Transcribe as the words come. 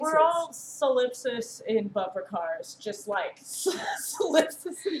we're all solipsis in bumper cars, just like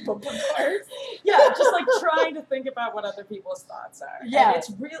solipsis in bumper cars. Yeah, just like trying to think about what other people's thoughts are. Yeah,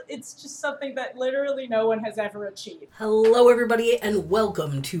 and it's just something that literally no one has ever achieved. Hello, everybody, and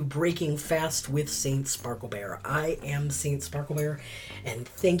welcome to Breaking Fast with Saint Sparklebear. I am Saint Sparklebear, and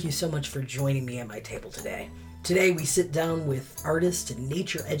thank you so much for joining me at my table today. Today we sit down with artist and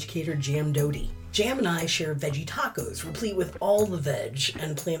nature educator Jam Doughty. Jam and I share veggie tacos, replete with all the veg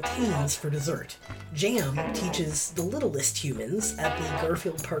and plantains for dessert. Jam teaches the littlest humans at the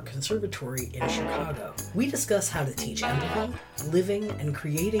Garfield Park Conservatory in Chicago. We discuss how to teach empathy, living and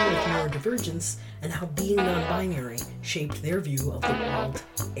creating with neurodivergence, and how being non-binary shaped their view of the world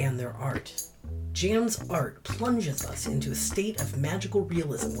and their art. Jam's art plunges us into a state of magical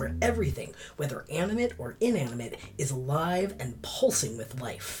realism where everything, whether animate or inanimate, is alive and pulsing with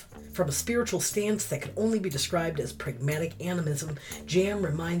life. From a spiritual stance that can only be described as pragmatic animism, Jam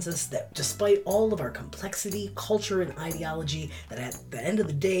reminds us that despite all of our complexity, culture, and ideology, that at the end of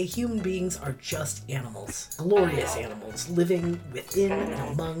the day, human beings are just animals. Glorious animals living within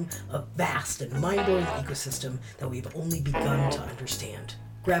and among a vast and mind-blowing ecosystem that we've only begun to understand.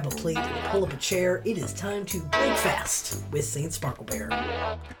 Grab a plate and pull up a chair. It is time to break fast with Saint Sparklebear.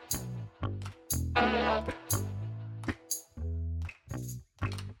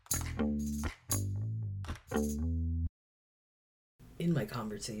 In my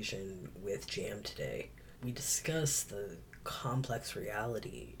conversation with Jam today, we discuss the complex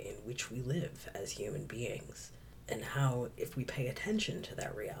reality in which we live as human beings, and how if we pay attention to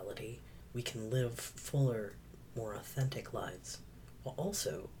that reality, we can live fuller, more authentic lives, while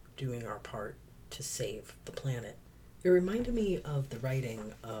also doing our part to save the planet. It reminded me of the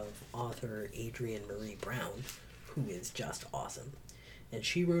writing of author Adrienne Marie Brown, who is just awesome, and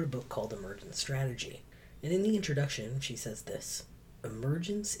she wrote a book called Emergent Strategy. And in the introduction, she says this: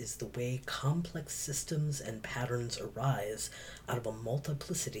 emergence is the way complex systems and patterns arise out of a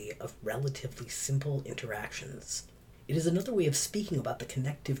multiplicity of relatively simple interactions. It is another way of speaking about the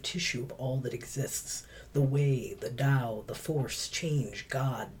connective tissue of all that exists. The way, the Tao, the force, change,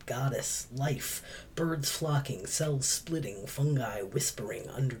 God, goddess, life, birds flocking, cells splitting, fungi whispering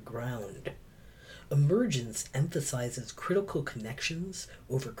underground. Emergence emphasizes critical connections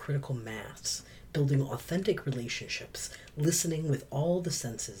over critical mass, building authentic relationships, listening with all the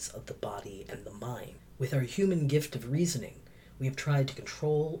senses of the body and the mind. With our human gift of reasoning, we have tried to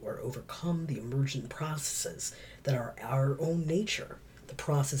control or overcome the emergent processes that are our own nature, the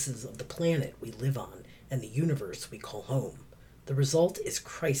processes of the planet we live on, and the universe we call home. The result is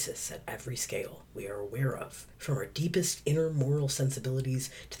crisis at every scale we are aware of, from our deepest inner moral sensibilities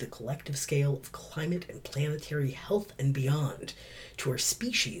to the collective scale of climate and planetary health and beyond, to our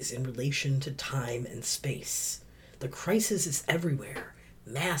species in relation to time and space. The crisis is everywhere,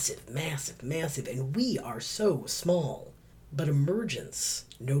 massive, massive, massive, and we are so small. But emergence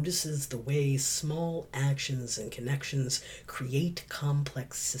notices the way small actions and connections create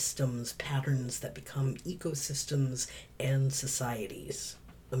complex systems, patterns that become ecosystems and societies.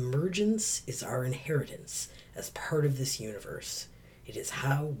 Emergence is our inheritance as part of this universe. It is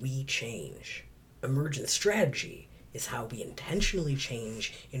how we change. Emergent strategy is how we intentionally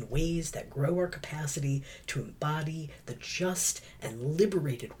change in ways that grow our capacity to embody the just and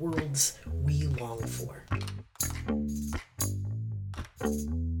liberated worlds we long for.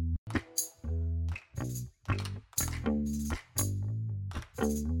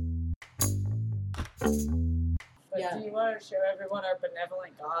 But do you want to show everyone our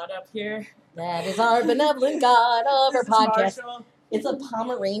benevolent God up here? That is our benevolent God of our podcast. Marshall. It's a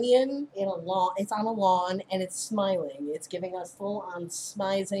Pomeranian in a lawn. It's on a lawn and it's smiling. It's giving us full-on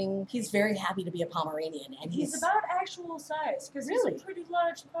smizing. He's very happy to be a Pomeranian, and He's about actual size, because Really? he's a pretty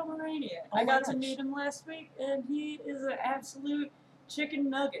large Pomeranian. Oh I my got to gosh. meet him last week, and he is an absolute chicken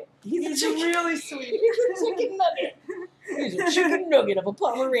nugget. He's really sweet. He's a chicken nugget. He's a chicken nugget of a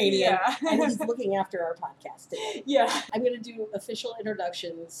Pomeranian. Yeah. And he's looking after our podcast today. Yeah. I'm going to do official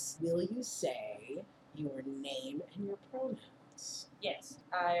introductions. Will you say your name and your pronouns? Yes.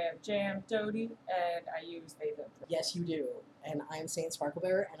 I am Jam Doughty, and I use they, them. Yes, you do. And I'm Saint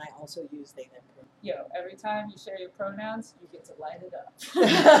Sparklebear, and I also use they, them pronouns. Yo, every time you share your pronouns, you get to light it up.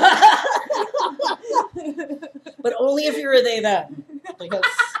 But only if you're a they, them. Because,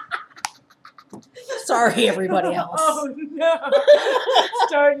 sorry, everybody else. Oh, no.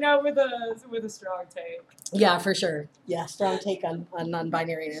 Starting out with a strong take. Yeah, for sure. Yeah, strong take on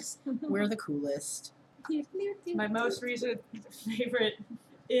non-binariness. We're the coolest. My most recent favorite,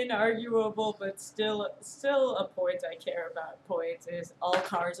 inarguable, but still a point I care about point is all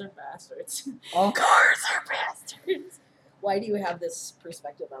cars are bastards. All cars are bastards. Why do you have this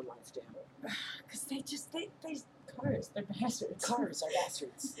perspective on life, Jam? Because they cars, they're bastards. Cars are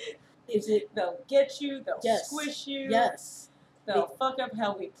bastards. They'll get you, they'll Yes. squish you. Yes. They'll fuck up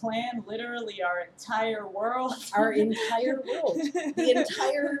how we plan literally our entire world. Our entire world. The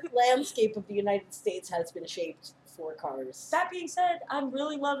entire landscape of the United States has been shaped for cars. That being said, I'm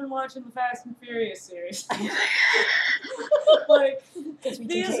really loving watching the Fast and Furious series. Like,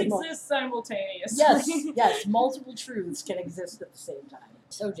 these exist simultaneously. Yes, yes. Multiple truths can exist at the same time.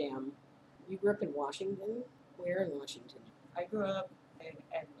 So, Jam, you grew up in Washington. Where in Washington? I grew up in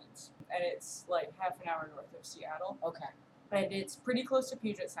Edmonds, and it's like half an hour north of Seattle. Okay. And it's pretty close to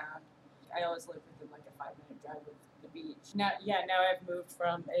Puget Sound. I always lived within like a 5-minute drive of the beach. Now I've moved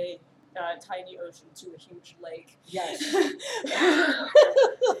from a tiny ocean to a huge lake. Yes.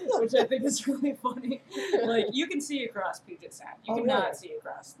 Which I think is really funny. Like, you can see across Puget Sound. You cannot really? see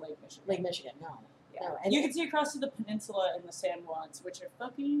across Lake Michigan. Lake Michigan, no. Yeah. No, and you can see across to the peninsula and the San Juans, which are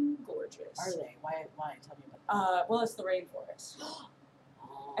fucking gorgeous. Are they? Why? Tell me about that. Well, it's the rainforest.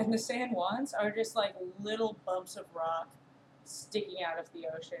 And the San Juans are just like little bumps of rock sticking out of the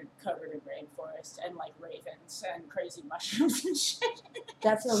ocean, covered in rainforest, and like ravens and crazy mushrooms and shit.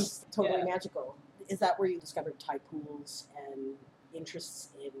 That sounds totally magical. Is that where you discovered tide pools and interests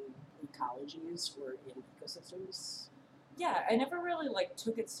in ecologies or in ecosystems? Yeah, I never really like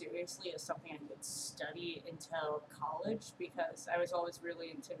took it seriously as something I could study until college because I was always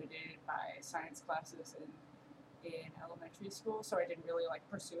really intimidated by science classes in elementary school, so I didn't really like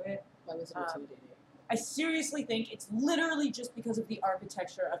pursue it. Why was it intimidating? I seriously think it's literally just because of the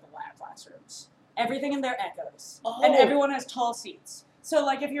architecture of the lab classrooms. Everything in there echoes, and everyone has tall seats. So,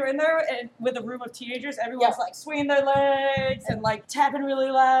 like, if you're in there with a room of teenagers, everyone's, like, swinging their legs and, like, tapping really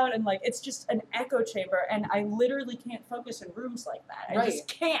loud. And, like, it's just an echo chamber. And I literally can't focus in rooms like that. I just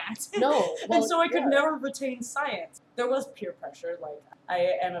can't. No. Well, and so I could never retain science. There was peer pressure. Like,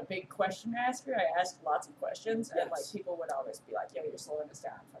 I am a big question asker. I ask lots of questions. And, like, people would always be like, yo, you're slowing us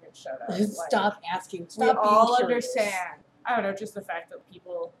down. Fucking shut up. Stop asking. Stop we being all curious. understand. I don't know, just the fact that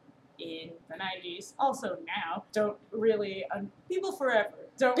people in the 90s, also now, don't really, people forever,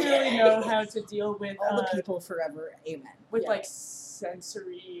 don't really know how to deal with all the people forever, amen. With like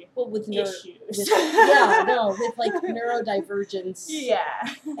sensory with issues. With like neurodivergence. Yeah.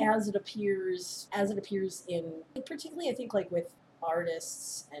 as it appears in, particularly I think like with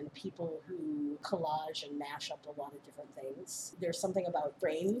artists and people who collage and mash up a lot of different things. There's something about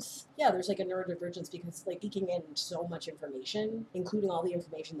brains. Yeah, there's like a neurodivergence because like taking in so much information, including all the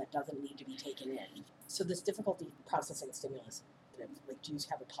information that doesn't need to be taken in. So this difficulty processing stimulus, like, do you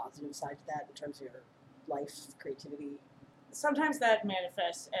have a positive side to that in terms of your life, creativity? Sometimes that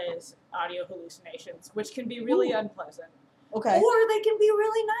manifests as audio hallucinations, which can be really unpleasant. Okay. Or they can be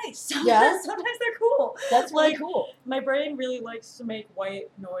really nice. Yeah. Sometimes they're cool. That's really cool. My brain really likes to make white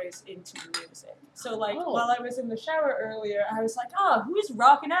noise into music. So, like, while I was in the shower earlier, I was like, oh, who's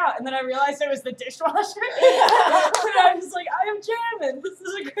rocking out? And then I realized it was the dishwasher. And I was like, I am jamming. This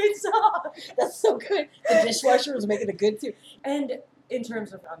is a great song. That's so good. The dishwasher was making it good, too. And in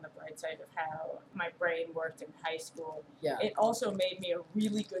terms of on the bright side of how my brain worked in high school, it also made me a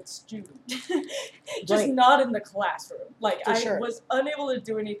really good student. Just not in the classroom. Like, was unable to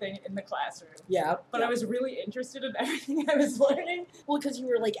do anything in the classroom. Yeah. But I was really interested in everything I was learning. Well, because you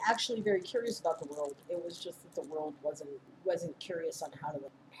were, like, actually very curious about the world. It was just that the world wasn't curious on how to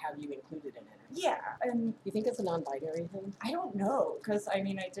have you included in it. Yeah. And you think it's a non-binary thing? I don't know. Because, I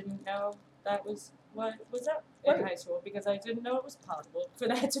mean, I didn't know that was what was up in high school because I didn't know it was possible for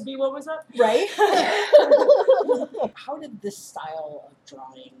that to be what was up. Right? How did this style of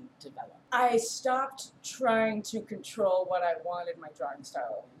drawing develop? I stopped trying to control what I wanted my drawing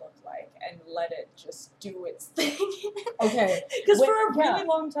style to look like and let it just do its thing. Okay. Because for a really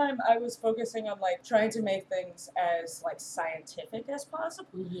long time I was focusing on like trying to make things as like scientific as possible.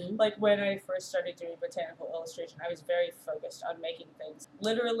 Mm-hmm. Like when I first started doing botanical illustration, I was very focused on making things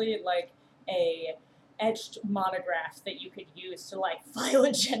literally like a etched monograph that you could use to like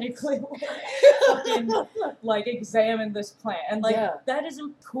phylogenetically fucking like examine this plant and like that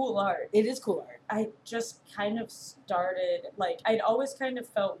isn't cool art. It is cool art. I just kind of started like I'd always kind of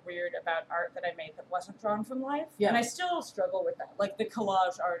felt weird about art that I made that wasn't drawn from life, and I still struggle with that. Like the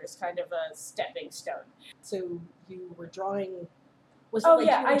collage art is kind of a stepping stone. So you were drawing. Was it you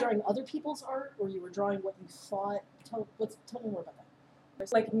were drawing other people's art, or you were drawing what you thought? Tell me more about that.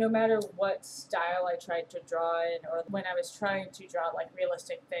 Like, no matter what style I tried to draw in, or when I was trying to draw, like,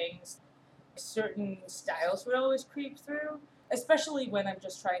 realistic things, certain styles would always creep through. especially when I'm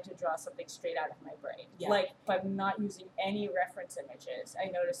just trying to draw something straight out of my brain. Yeah. Like, if I'm not using any reference images, I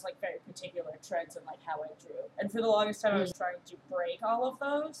notice, like, very particular trends in, like, how I drew. And for the longest time, I was trying to break all of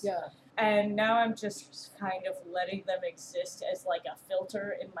those. Yeah. And now I'm just kind of letting them exist as, like, a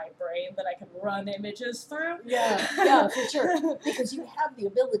filter in my brain that I can run images through. Yeah, for sure. Because you have the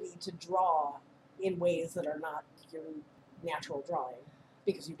ability to draw in ways that are not your natural drawing.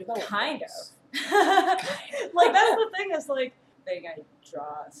 Because you develop Kind those. of. Like, that's the thing is, like, the thing I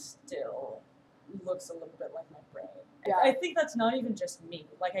draw still looks a little bit like my brain. Yeah. I think that's not even just me.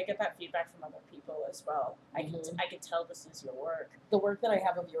 Like, I get that feedback from other people as well. I can tell this is your work. The work that I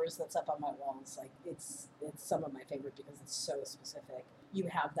have of yours that's up on my walls, like, it's some of my favorite because it's so specific. You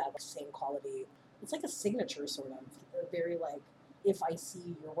have that same quality. It's like a signature, sort of. They're very, like, if I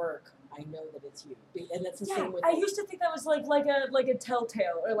see your work, I know that it's you. And that's the same with... I used to think that was like a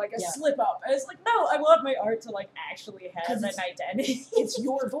telltale or like a Yeah. slip up. I was like, no, I want my art to like actually have 'Cause an identity. It's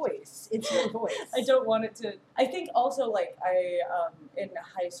your voice. It's your voice. I don't want it to. I think also like in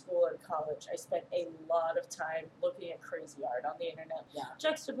high school and college, I spent a lot of time looking at crazy art on the internet. Yeah.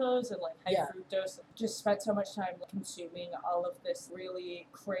 Juxtapose and like high Yeah. fructose. Just spent so much time consuming all of this really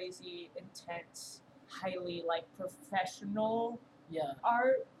crazy, intense, highly like professional Yeah.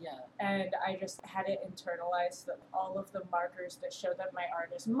 art. Yeah. And I just had it internalized that all of the markers that show that my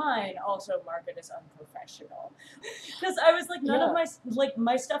art is mine also mark it as unprofessional. Because I was like, none of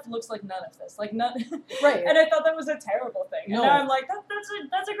my stuff looks like none of this. Like none. Right. And I thought that was a terrible thing. No. And now I'm like,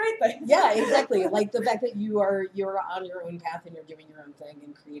 that's a great thing. Yeah, exactly. Like the fact that you're on your own path and you're doing your own thing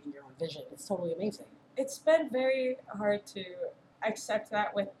and creating your own vision. It's totally amazing. It's been very hard to accept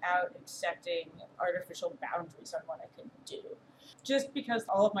that without accepting artificial boundaries on what I can do. Just because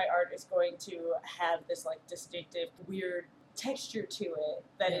all of my art is going to have this like distinctive, weird texture to it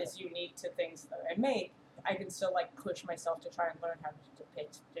that is unique to things that I make, I can still like push myself to try and learn how to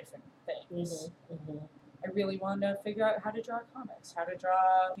depict different things. I really want to figure out how to draw comics, how to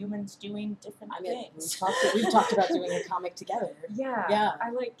draw humans doing different things. We've talked about doing a comic together. Yeah.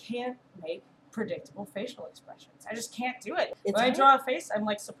 I like can't make predictable facial expressions. I just can't do it. It's when I hard. draw a face, I'm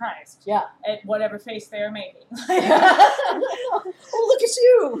like surprised Yeah. at whatever face they're making. Oh, look at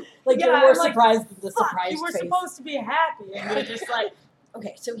you! Like you're more I'm like, surprised than the fuck, surprised you were face. supposed to be happy, and you're just like,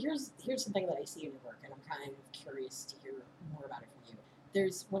 Okay, so here's something that I see in your work, and I'm kind of curious to hear more about it from you.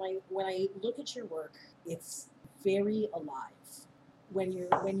 There's when I look at your work, it's very alive. When you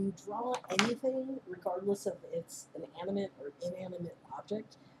draw anything, regardless of it's an animate or inanimate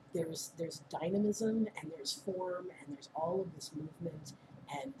object, there's dynamism and there's form and there's all of this movement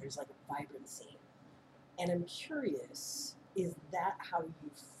and there's like a vibrancy. And I'm curious, is that how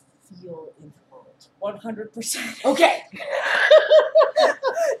you feel in the world? 100%. Okay.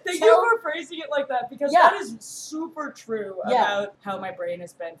 Thank you for phrasing it like that, because that is super true about how my brain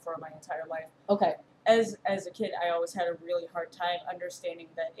has been for my entire life. Okay. As a kid, I always had a really hard time understanding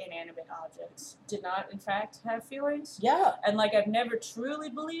that inanimate objects did not, in fact, have feelings. Yeah. And like I've never truly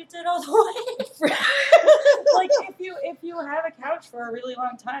believed it all the way. Like if you have a couch for a really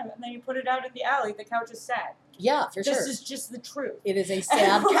long time and then you put it out in the alley, the couch is sad. Yeah, for sure. This is just the truth. It is a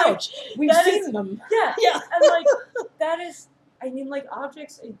sad couch. We've that seen is- them. Yeah. Yeah. And like that is, I mean, like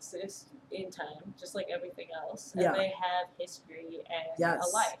objects exist in time, just like everything else, and they have history and a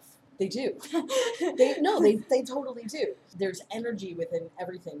life. They do. They totally do. There's energy within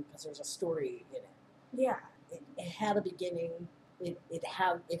everything because there's a story in it. Yeah. It had a beginning. It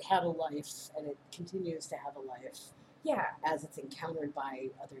had a life, and it continues to have a life. Yeah. As it's encountered by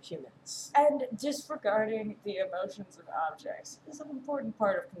other humans. And disregarding the emotions of objects is an important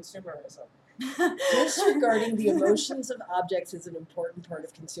part of consumerism. Disregarding the emotions of objects is an important part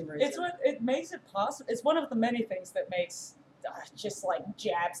of consumerism. It's what it makes it possible. It's one of the many things that makes just like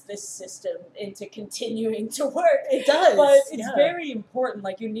jabs this system into continuing to work. It does, but it's very important.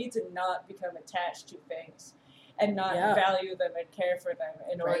 Like you need to not become attached to things and not value them and care for them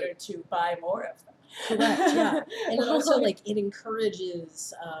in order to buy more of them. Correct, yeah. And it also, like, it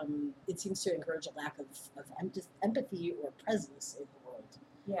encourages, it seems to encourage a lack of empathy or presence in the world.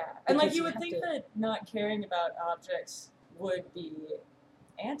 Yeah. And, like, Because you would think that not caring about objects would be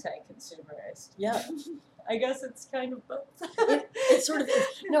anti-consumerist. Yeah. I guess it's kind of both. It sort of is.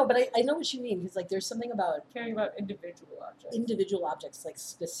 No, but I know what you mean, because, like, there's something about caring about individual objects. Individual objects, like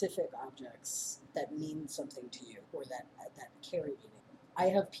specific objects that mean something to you or that carry meaning. I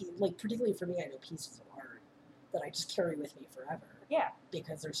have, like, particularly for me, I know pieces of art that I just carry with me forever. Yeah.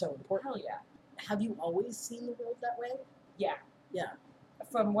 Because they're so important. Hell yeah. Have you always seen the world that way? Yeah. Yeah.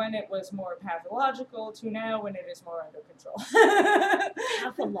 from when it was more pathological to now when it is more under control.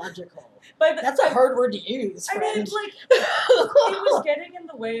 Pathological. But that's a hard word to use, I friend. mean, like, it was getting in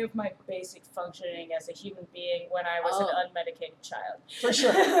the way of my basic functioning as a human being when I was an unmedicated child. For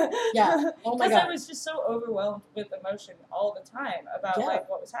sure. Yeah. Oh my God. Because I was just so overwhelmed with emotion all the time about like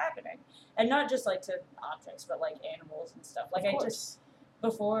what was happening, and not just like to objects, but like animals and stuff. Like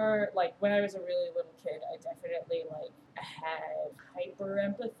before, like when I was a really little kid, I definitely like had hyper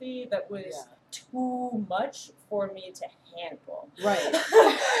empathy that was too much for me to handle. Right.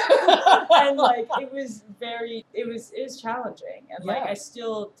 And like it was challenging, and like I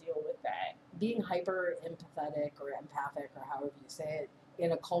still deal with that. Being hyper empathetic or empathic or however you say it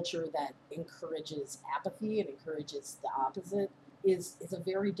in a culture that encourages apathy and encourages the opposite is a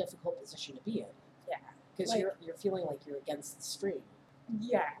very difficult position to be in. Yeah. Because like, you're feeling like you're against the stream.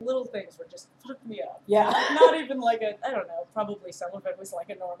 Yeah, little things were just fucked me up. Yeah. Not even like I don't know, probably some of it was like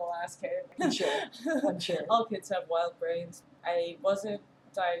a normal ass kid. I'm sure. All kids have wild brains. I wasn't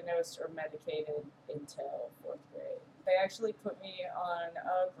diagnosed or medicated until 4th grade. They actually put me on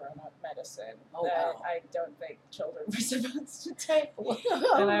a grown-up medicine that I don't think children were supposed to take.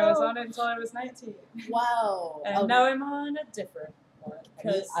 And I was on it until I was 19. Wow. And now I'm on a different one.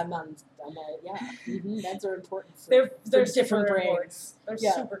 Because meds are important for, they're for different brains. They're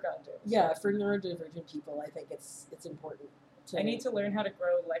super goddamn. Yeah, for neurodivergent people, I think it's important. I need to learn how to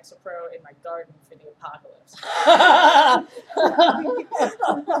grow Lexapro in my garden for the apocalypse.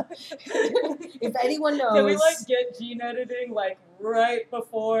 If anyone knows, can we like get gene editing like right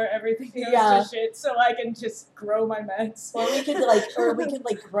before everything goes to shit, so I can just grow my meds? Or we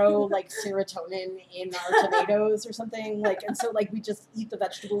could grow like serotonin in our tomatoes or something, like, and so like we just eat the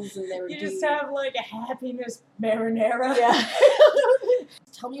vegetables and they're just have like a happiness marinara. Yeah.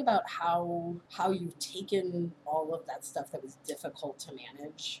 Tell me about how you've taken all of that stuff that was difficult to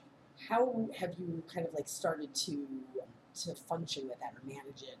manage. How have you kind of like started to function with that or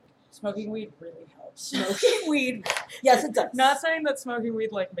manage it? Smoking weed really helps. Smoking weed, yes, it does. Not saying that smoking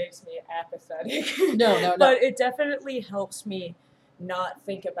weed like makes me apathetic. No. But it definitely helps me not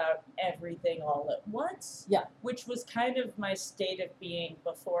think about everything all at once. Yeah. Which was kind of my state of being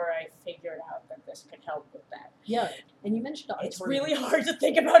before I figured out that this could help with that. Yeah. And you mentioned it's really hard to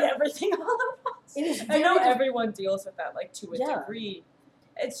think about everything all at once. It is. I know everyone deals with that like to a degree.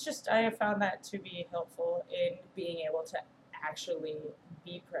 It's just I have found that to be helpful in being able to actually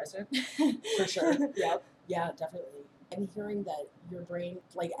be present. For sure. Yeah, definitely. And hearing that your brain,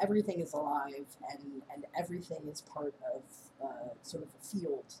 like everything is alive and everything is part of sort of a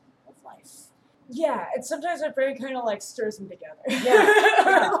field of life. Yeah, and sometimes my brain kind of like stirs them together.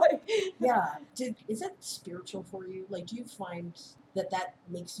 Is it spiritual for you? Like, do you find that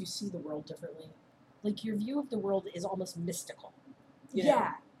makes you see the world differently? Like, your view of the world is almost mystical. You know?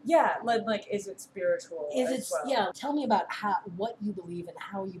 Yeah, like is it spiritual? Tell me about what you believe and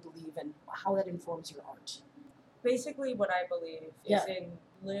how you believe and how that informs your art. Basically, what I believe is in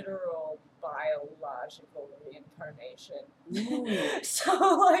literal biological reincarnation. So,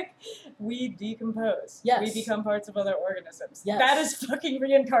 like, we decompose. Yes. We become parts of other organisms. Yes. That is fucking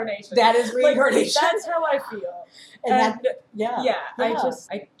reincarnation. That is reincarnation. Like, that's how I feel.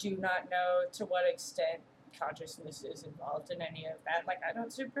 I do not know to what extent consciousness is involved in any of that. Like, I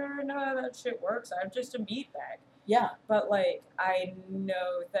don't super know how that shit works. I'm just a meat bag. Yeah. But, like, I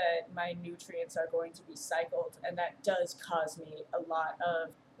know that my nutrients are going to be cycled, and that does cause me a lot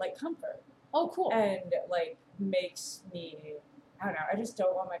of, like, comfort. Oh, cool. And, like, makes me, I don't know, I just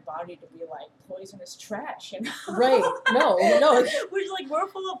don't want my body to be, like, poisonous trash, you know? Right. No. Which, like, we're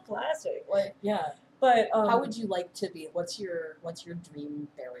full of plastic. Like, yeah. But, how would you like to be? What's your dream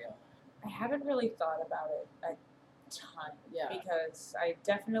burial? I haven't really thought about it a ton. Yeah. Because I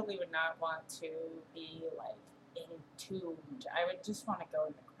definitely would not want to be, like, entombed. I would just want to go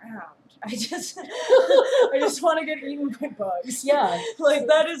in the ground. I just want to get eaten by bugs. Yeah. Like,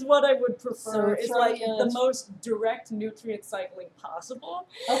 that is what I would prefer. So it's like the most direct nutrient cycling possible.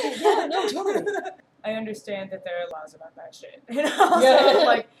 Okay, yeah, no, totally. I understand that there are laws about that shit. You know? So,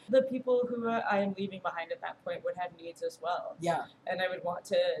 like, the people who I am leaving behind at that point would have needs as well. Yeah. And I would want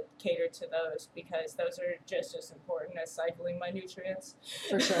to cater to those because those are just as important as cycling my nutrients.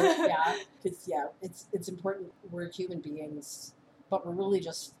 For sure, yeah. Because, it's important. We're human beings, but we're really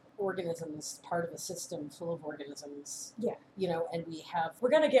just organisms, part of a system full of organisms. Yeah. You know, and we're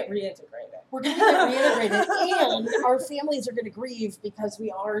going to get reintegrated. We're going to get reintegrated, and our families are going to grieve because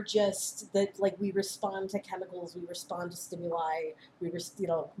we are just that. Like, we respond to chemicals, we respond to stimuli.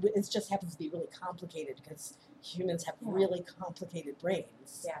 It just happens to be really complicated because humans have really complicated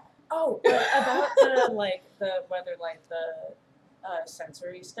brains. Yeah. Oh, about the whether the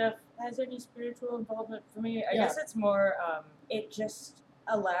sensory stuff has any spiritual involvement for me. I Yeah. guess it's more, it just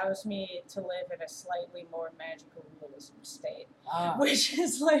allows me to live in a slightly more magical realism state, which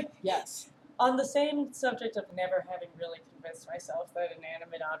is like, Yes. on the same subject of never having really convinced myself that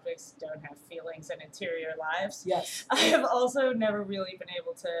inanimate objects don't have feelings and interior lives, Yes. I have also never really been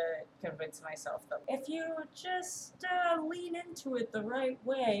able to convince myself that if you just lean into it the right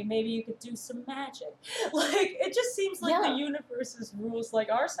way, maybe you could do some magic. Like, it just seems like the universe's rules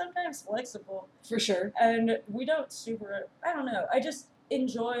like are sometimes flexible. For sure. And we don't super, I don't know, I just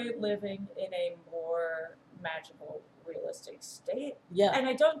enjoy living in a more magical, realistic state. Yeah. And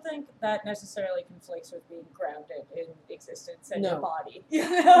I don't think that necessarily conflicts with being grounded in existence and your body.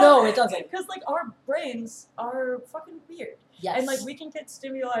 No, it doesn't. Because, like, our brains are fucking weird. Yes. And, like, we can get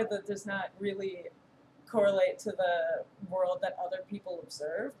stimuli that does not really correlate to the world that other people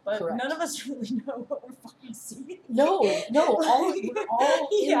observe, but none of us really know what we're fucking seeing. No, we're all in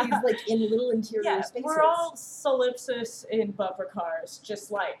these, like, in little interior spaces. We're all solipsis in bumper cars,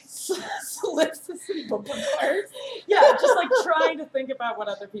 just like solipsis in bumper cars. Yeah, just like trying to think about what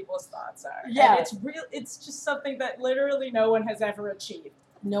other people's thoughts are. Yeah, and it's just something that literally no one has ever achieved.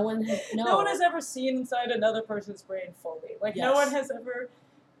 No one has ever seen inside another person's brain fully. Like no one has ever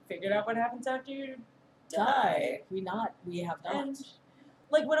figured out what happens after you die. We have not. And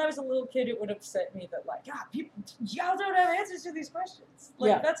like when I was a little kid, it would upset me that like, y'all don't have answers to these questions.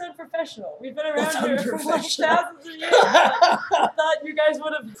 Like that's unprofessional. We've been around here for like thousands of years. Like, I thought you guys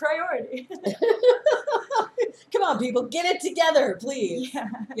would have priority. Come on, people, get it together, please.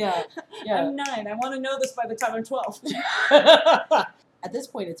 Yeah. I'm 9. I want to know this by the time I'm 12. At this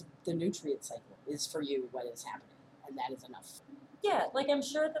point, it's the nutrient cycle is for you what is happening, and that is enough. Yeah, like I'm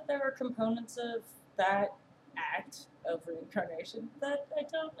sure that there are components of that act of reincarnation that I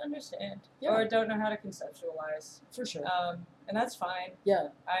don't understand or don't know how to conceptualize. For sure. And that's fine. Yeah.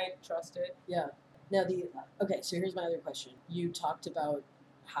 I trust it. Yeah. Now so here's my other question. You talked about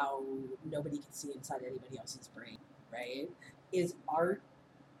how nobody can see inside anybody else's brain, right? Is art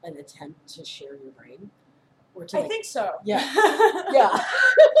an attempt to share your brain? Or to I think so. Yeah. Yeah.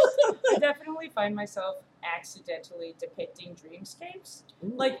 I definitely find myself accidentally depicting dreamscapes.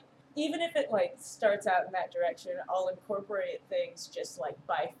 Ooh. Like, even if it, like, starts out in that direction, I'll incorporate things just, like,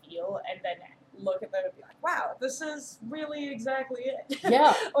 by feel and then look at them and be like, wow, this is really exactly it.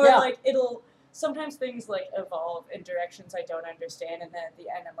 Yeah. Or, like, sometimes things, like, evolve in directions I don't understand, and then at the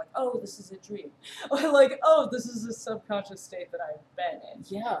end I'm like, oh, this is a dream. Or, like, oh, this is a subconscious state that I've been in.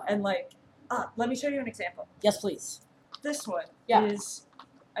 Yeah. And, like, let me show you an example. Yes, please. This one is,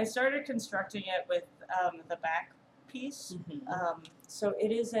 I started constructing it with the back piece. Mm-hmm. So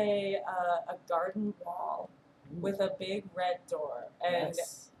it is a garden wall with a big red door and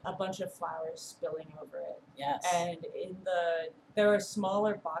a bunch of flowers spilling over it. Yes. And there are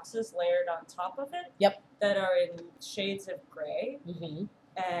smaller boxes layered on top of it. Yep. That are in shades of gray. Mm-hmm.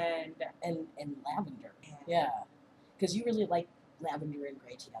 And lavender. Yeah. Because you really like lavender and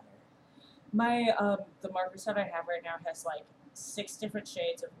gray together. My the marker set I have right now has like 6 different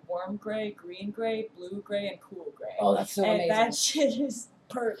shades of warm gray, green gray, blue gray, and cool gray. Oh, that's so amazing. And that shit is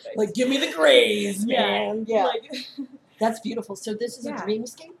perfect. Like, give me the grays, man. Yeah. Like, that's beautiful. So this is a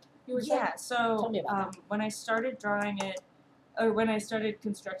dreamscape, you were saying? Yeah, so tell me about that. When I started drawing it, or when I started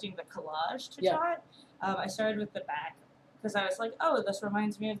constructing the collage to draw it, I started with the back. Because I was like, oh, this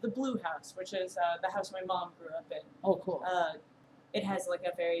reminds me of the Blue House, which is the house my mom grew up in. Oh, cool. It has like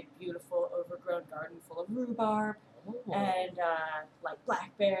a very beautiful overgrown garden full of rhubarb and like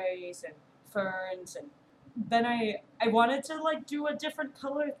blackberries and ferns, and then I wanted to like do a different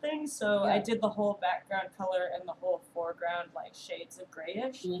color thing, so I did the whole background color and the whole foreground like shades of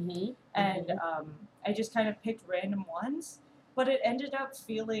grayish, and I just kind of picked random ones, but it ended up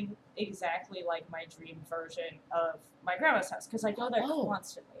feeling exactly like my dream version of my grandma's house, because I go there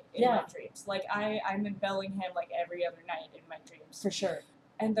constantly in my dreams. Like, I'm in Bellingham like every other night in my dreams. For sure.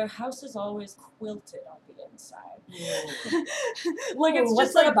 And their house is always quilted on the inside. Like, it's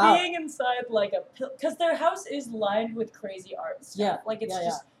just like being inside like a because their house is lined with crazy art stuff. Yeah. Like, it's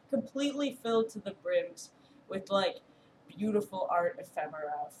just completely filled to the brims with like beautiful art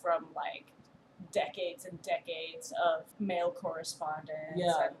ephemera from like decades and decades of mail correspondence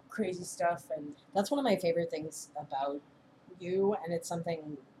and crazy stuff. And that's one of my favorite things about you, and it's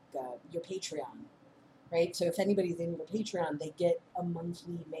something your Patreon, right? So if anybody's in your Patreon, they get a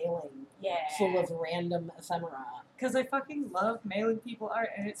monthly mailing full of random ephemera. Because I fucking love mailing people art,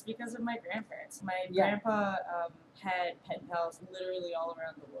 and it's because of my grandparents. My grandpa had pen pals literally all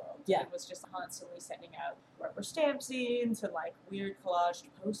around the world. Yeah. And was just constantly sending out rubber stamp zines and like weird collaged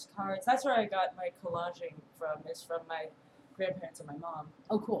postcards. That's where I got my collaging from, is from my grandparents and my mom.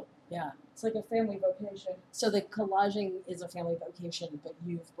 Oh, cool. Yeah. It's like a family vocation. So the collaging is a family vocation, but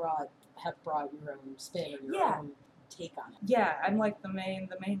have brought your own spin and your own take on it. Yeah, I'm like the main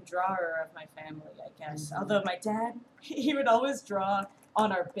drawer of my family, I guess. Mm-hmm. Although my dad, he would always draw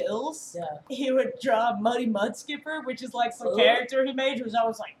on our bills. Yeah. He would draw Muddy Mudskipper, which is like some character he made who was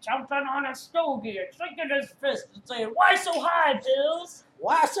always like jumping on a stogie and shaking his fist and saying, "Why so high, Bills?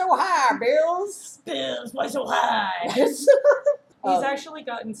 Why so high, Bills? Bills, why so high?" He's actually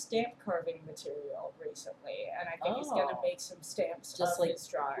gotten stamp carving material recently, and I think he's gonna make some stamps just of like his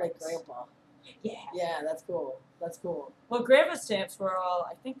drawings. like Grandpa. Yeah. Yeah, that's cool. That's cool. Well, Grandpa's stamps were all,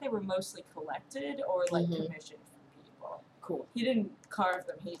 I think they were mostly collected or like commissioned from people. Cool. He didn't carve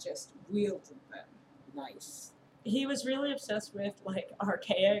them, he just wielded them. Nice. He was really obsessed with like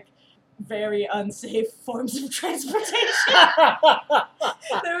archaic, very unsafe forms of transportation.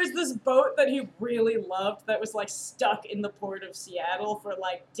 There was this boat that he really loved that was like stuck in the port of Seattle for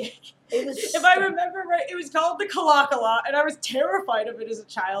like decades. If I remember right, it was called the Kalakala, and I was terrified of it as a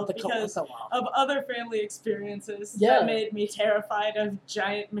child because of other family experiences that made me terrified of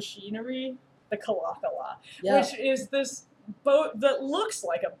giant machinery. The Kalakala, which is this boat that looks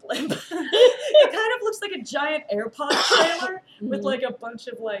like a blimp. It kind of looks like a giant AirPod trailer with like a bunch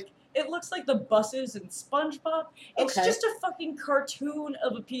of like, it looks like the buses in SpongeBob. It's just a fucking cartoon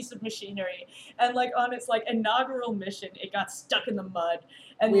of a piece of machinery. And like on its like inaugural mission, it got stuck in the mud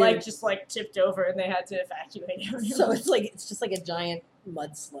and like just like tipped over and they had to evacuate everyone. So it's just like a giant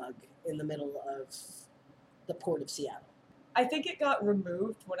mud slug in the middle of the port of Seattle. I think it got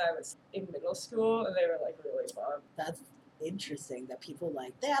removed when I was in middle school and they were like really bummed. That's interesting that people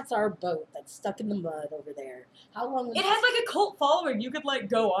like, that's our boat that's stuck in the mud over there. How long was it? Had like a cult following. You could like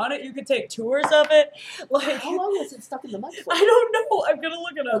go on it. You could take tours of it. Like, how long was it stuck in the mud for? I don't know. I'm gonna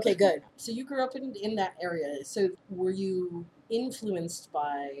look it up. Okay, good. So you grew up in that area. So were you influenced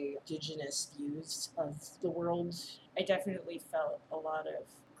by indigenous views of the world? I definitely felt a lot of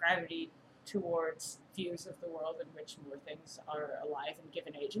gravity towards views of the world in which more things are alive and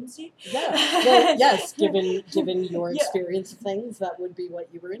given agency. Yeah. Well, yes, given your experience of things, that would be what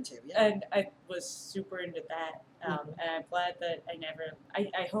you were into. Yeah. And I was super into that. And I'm glad that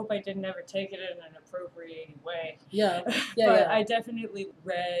I hope I didn't ever take it in an appropriating way. Yeah. But I definitely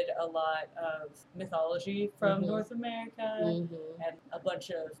read a lot of mythology from North America and a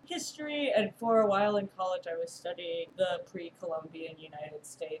bunch of history. And for a while in college, I was studying the pre-Columbian United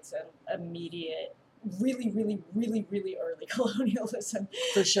States and immediate, really, really, really, really early colonialism.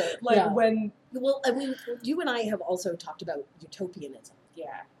 For sure. When... Well, I mean, you and I have also talked about utopianism.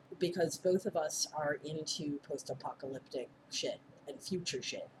 Yeah. Because both of us are into post-apocalyptic shit and future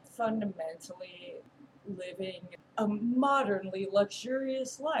shit. Fundamentally, living a modernly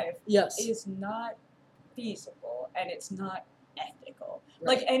luxurious life is not feasible and it's not ethical.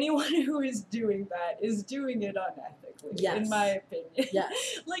 Right. Like, anyone who is doing that is doing it unethically, in my opinion.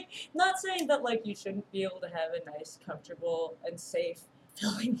 Yes. Like, not saying that, like, you shouldn't be able to have a nice, comfortable, and safe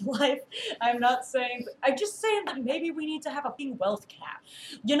fulfilling life. I'm not saying, I'm just saying that maybe we need to have a wealth cap.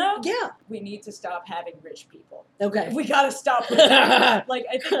 You know? Yeah. We need to stop having rich people. Okay. We gotta stop with that. Like,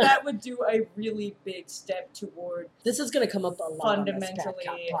 I think that would do a really big step toward. This is going to come up a lot fundamentally,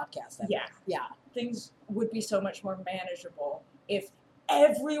 on this podcast. Yeah. Things would be so much more manageable if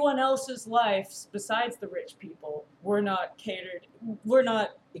everyone else's lives besides the rich people were not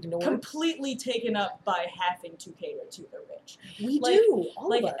ignored, completely taken up by having to cater to the rich. We do,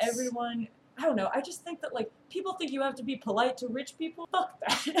 all of us. Everyone, I don't know, I just think that, like, people think you have to be polite to rich people. Fuck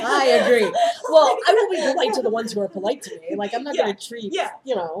that. I agree. Well, I will be polite to the ones who are polite to me. Like, I'm not going to treat,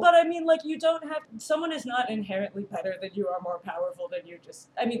 you know. But, I mean, like, you don't have, someone is not inherently better than you, or more powerful than you. Just,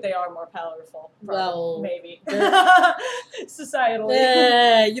 I mean, they are more powerful. Well, maybe.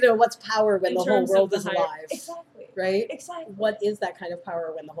 Societally. You know, what's power when the whole world is alive? Exactly. Right? Exactly. What is that kind of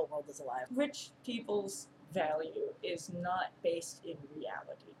power when the whole world is alive? Rich people's value is not based in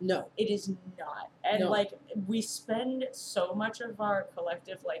reality. No. It is not. And like, we spend so much of our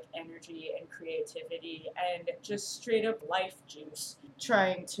collective like energy and creativity and just straight up life juice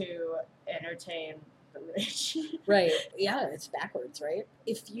trying to entertain the rich. Right. Yeah, it's backwards, right?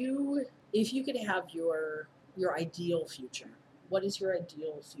 If you could have your ideal future, what is your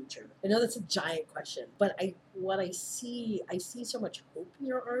ideal future? I know that's a giant question, but I see so much hope in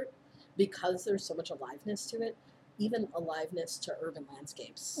your art because there's so much aliveness to it, even aliveness to urban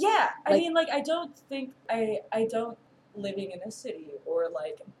landscapes. Yeah, I mean, like, I don't think, I don't, living in a city or,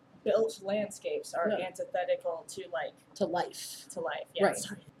 like, built landscapes are antithetical to, like... To life. Yeah. Right.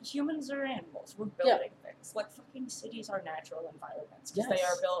 Sorry. Humans are animals. We're building things. Like, fucking cities are natural environments because they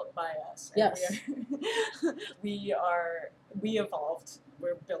are built by us. And we are we evolved.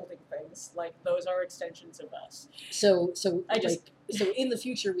 We're building things. Like, those are extensions of us. So in the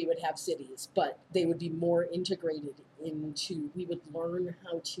future we would have cities, but they would be more integrated into, we would learn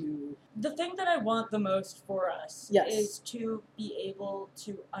how to... The thing that I want the most for us Yes. is to be able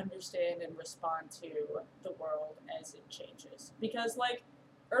to understand and respond to the world as it changes. Because, like,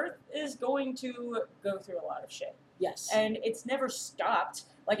 Earth is going to go through a lot of shit. Yes. And it's never stopped.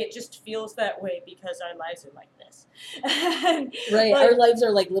 Like, it just feels that way because our lives are like this. Right, like, our lives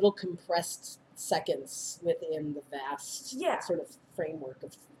are like little compressed seconds within the vast sort of framework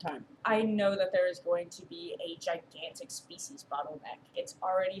of time. I know that there is going to be a gigantic species bottleneck. It's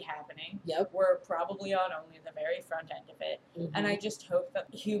already happening. Yep. We're probably on only the very front end of it. Mm-hmm. And I just hope that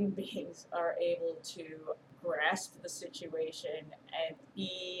human beings are able to grasp the situation and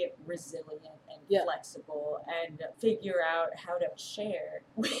be resilient and flexible and figure out how to share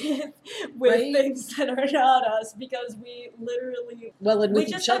with things that are not us, because we literally we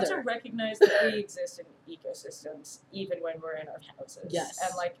just have to recognize that we exist in ecosystems even when we're in our houses. Yes.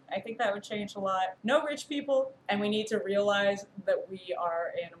 And like, I think that would change a lot. No rich people, and we need to realize that we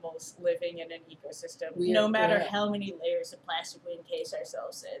are animals living in an ecosystem, no matter how many layers of plastic we encase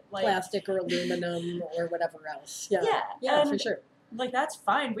ourselves in. Like, plastic or aluminum or whatever else. Yeah, for sure. Like, that's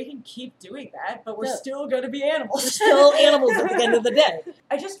fine. We can keep doing that, but we're still going to be animals. We're still animals at the end of the day.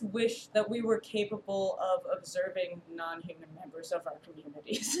 I just wish that we were capable of observing non-human members of our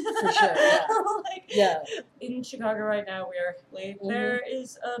communities. For sure, In Chicago right now, there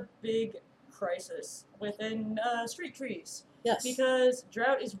is a big crisis within street trees. Yes. Because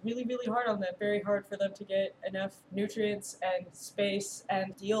drought is really, really hard on them. Very hard for them to get enough nutrients and space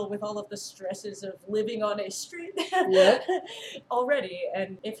and deal with all of the stresses of living on a street already.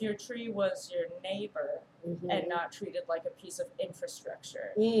 And if your tree was your neighbor and not treated like a piece of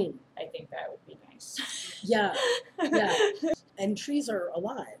infrastructure, I think that would be nice. Yeah. And trees are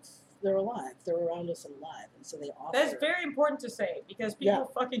alive. They're alive. They're around us and alive. And so they offer... That's very important to say, because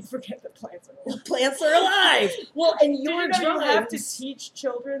people fucking forget that plants are alive. Plants are alive! Well, and you have to teach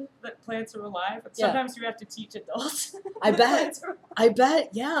children that plants are alive, and sometimes you have to teach adults. I bet,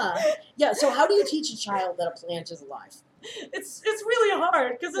 yeah. So how do you teach a child that a plant is alive? It's really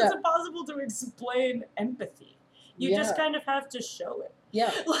hard, because it's impossible to explain empathy. You just kind of have to show it.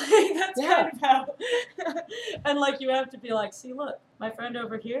 Yeah. Like, that's kind of how... And, like, you have to be like, see, look, my friend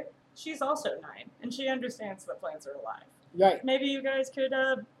over here, she's also 9, and she understands that plants are alive. Right. Maybe you guys could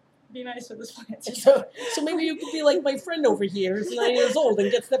be nice with this plant. So maybe you could be like my friend over here who's 9 years old and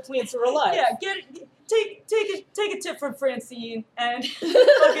gets that plants are alive. Yeah, take a tip from Francine and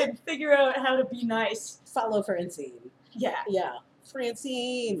fucking figure out how to be nice. Follow Francine. Yeah. Yeah.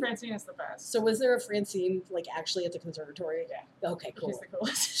 Francine is the best. So was there a Francine, like, actually at the conservatory? Yeah. Okay, cool. She's the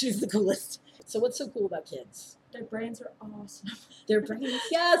coolest. She's the coolest. So what's so cool about kids? Their brains are awesome. Their brains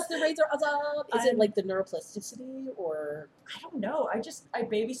are awesome. Is it like the neuroplasticity, or? I don't know. I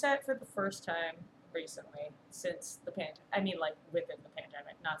babysat for the first time recently since the pandemic. I mean, like, within the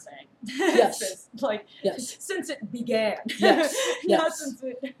pandemic, not saying. Yes. Since it began. Yes. Not since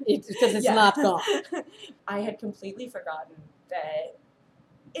it... Because it's not gone. I had completely forgotten that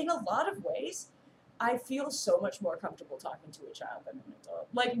in a lot of ways, I feel so much more comfortable talking to a child than an adult.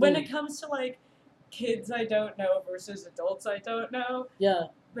 Like, when it comes to, like, kids I don't know versus adults I don't know. Yeah.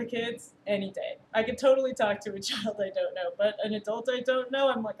 The kids, any day. I could totally talk to a child I don't know, but an adult I don't know,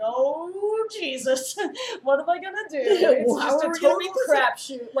 I'm like, oh, Jesus, what am I going to do? It's just a total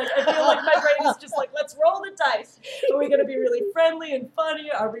crapshoot. Like, I feel like my brain is just like, let's roll the dice. Are we going to be really friendly and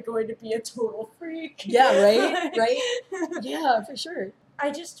funny? Are we going to be a total freak? Yeah, right? Yeah, for sure.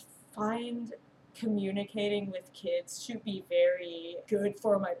 I just find communicating with kids to be very good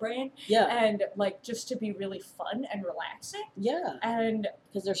for my brain. Yeah. And, like, just to be really fun and relaxing. Yeah. And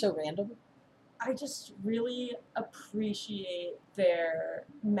because they're so random. I just really appreciate their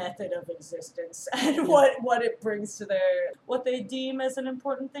method of existence and what it brings to what they deem as an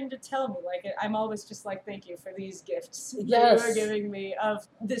important thing to tell me. Like, I'm always just like, thank you for these gifts that you are giving me of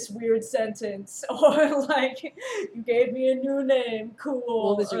this weird sentence, or like, you gave me a new name, cool.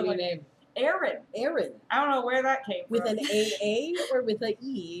 What was your new name? Aaron. I don't know where that came from. With an AA or with an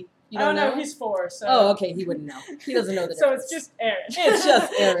E? You don't know? He's 4, so... Oh, okay, he wouldn't know. He doesn't know the difference. So it's just Aaron. It's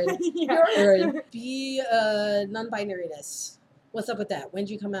just Aaron. You're Aaron. Be non-binariness. What's up with that? When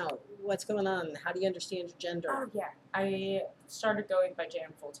did you come out? What's going on? How do you understand your gender? Oh, yeah. I started going by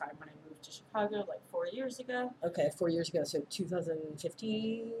Jam full-time when I moved to Chicago, like, 4 years ago. Okay, 4 years ago. So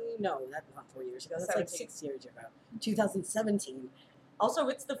 2015? No, that's not 4 years ago. That's 17. Like 6 years ago. 2017. Also,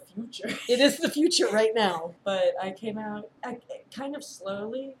 it's the future. It is the future right now. But I came out kind of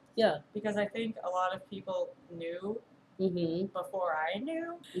slowly. Yeah. Because I think a lot of people knew before I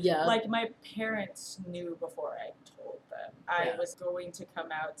knew. Yeah. Like, my parents knew before I told them. I Yeah. was going to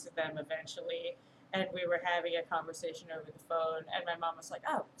come out to them eventually, and we were having a conversation over the phone, and my mom was like,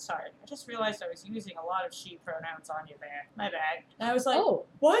 oh, sorry, I just realized I was using a lot of she pronouns on you there. My bad. And I was like, Oh.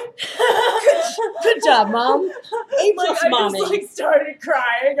 what? Good job, Mom. A plus I mommy. just, like, started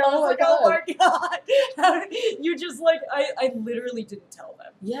crying. I was Oh my like, oh my God. You just, like, I literally didn't tell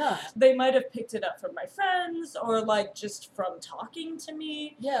them. Yeah. They might have picked it up from my friends or, like, just from talking to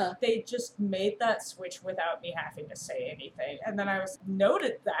me. Yeah. They just made that switch without me having to say anything. And then I was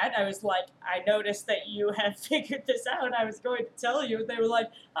noted that. I was like, I noticed that you have figured this out. I was going to tell you. They were like,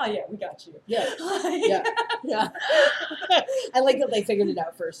 oh, yeah, we got you. Yeah. Yeah. Yeah. I like that they figured it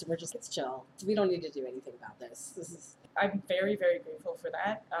out first and we're just, it's chill. We don't need to do anything about this. This is... I'm very, very grateful for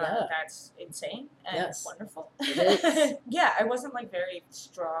that. Yeah. That's insane and Yes. wonderful. It is. Yeah, I wasn't like very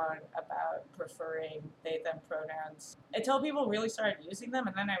strong about preferring they, them pronouns until people really started using them,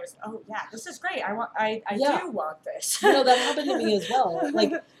 and then I was, oh yeah, this is great. I Yeah. do want this. You know, that happened to me as well.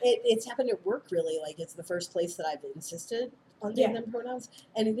 Like, it's happened at work, really. Like, it's the first place that I've insisted on they, them pronouns.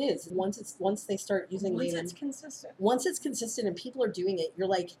 And it is. Once they start using they, them. Once it's consistent. Once it's consistent and people are doing it, you're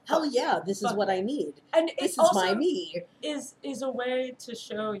like, hell yeah, this is what I need. And this is also my me. Is a way to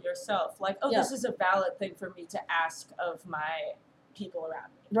show yourself, like, oh, this is a valid thing for me to ask of my people around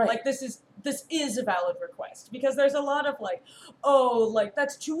me. Right. Like, this is a valid request. Because there's a lot of, like, oh, like,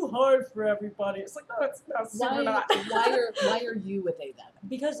 that's too hard for everybody. It's like, no, it's not. Why are you with they, them?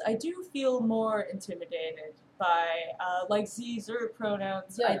 Because I do feel more intimidated by, like, Z's or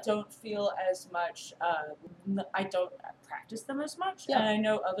pronouns. Yeah. I don't feel as much, I don't practice them as much. Yeah. And I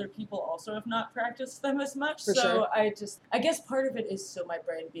know other people also have not practiced them as much. For so sure. I guess part of it is so my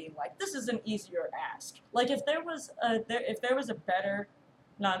brain being like, this is an easier ask. Like, if there was a better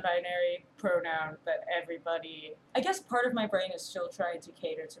non-binary pronoun that everybody, I guess part of my brain is still trying to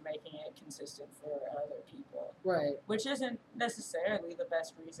cater to making it consistent for other people. Right. Which isn't necessarily the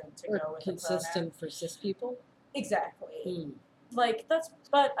best reason to Or go with consistent for cis people. Exactly. Like,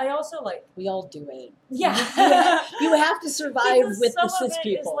 but I also, like... We all do it. Yeah. You have to survive with the cis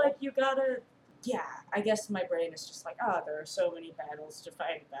people. Is like, you gotta... Yeah, I guess my brain is just like, there are so many battles to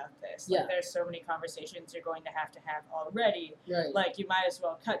fight about this. Like, there's so many conversations you're going to have already. Right. Like, you might as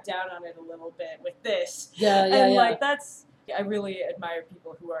well cut down on it a little bit with this. Yeah. Like, that's... I really admire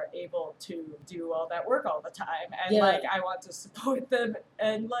people who are able to do all that work all the time, and like, I want to support them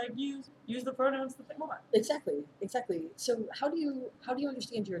and like use the pronouns that they want. Exactly. So how do you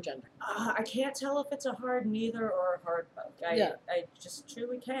understand your gender? I can't tell if it's a hard neither or a hard both. I just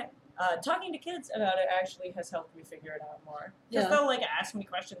truly can't. Talking to kids about it actually has helped me figure it out more. Because they'll like ask me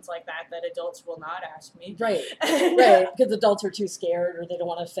questions like that adults will not ask me. Right. Right. Because adults are too scared or they don't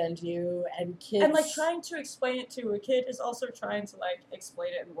want to offend you, and kids. And like trying to explain it to a kid is also trying to like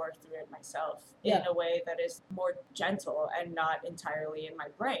explain it and work through it myself in a way that is more gentle and not entirely in my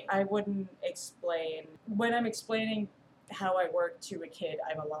brain. I wouldn't explain when I'm explaining how I work to a kid,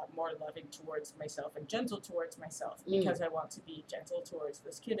 I'm a lot more loving towards myself and gentle towards myself because I want to be gentle towards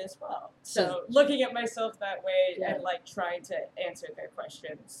this kid as well. So looking at myself that way and like trying to answer their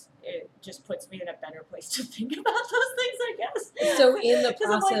questions, it just puts me in a better place to think about those things, I guess. So in the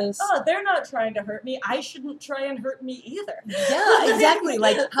process... I'm like, they're not trying to hurt me. I shouldn't try and hurt me either. Yeah, exactly.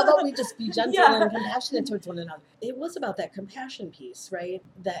 Like, how about we just be gentle and compassionate towards one another? It was about that compassion piece, right?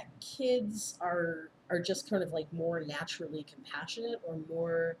 That kids are just kind of like more naturally compassionate or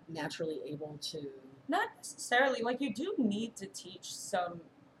more naturally able to... Not necessarily. Like, you do need to teach sometimes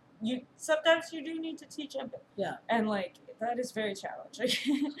you do need to teach empathy. Yeah. And like, that is very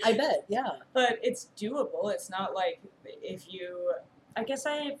challenging. I bet, yeah. But it's doable. It's not like I guess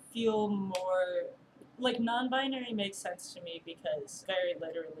I feel more... Like, non-binary makes sense to me because very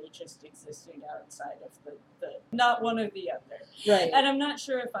literally just existing outside of the not one or the other. Right. And I'm not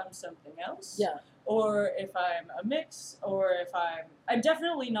sure if I'm something else. Yeah. Or if I'm a mix, or if I'm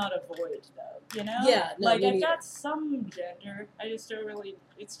definitely not a void, though, you know? Yeah, no, like, I've got some gender, I just don't really,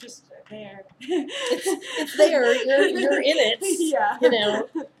 it's just there. It's there, you're in it. Yeah. You know,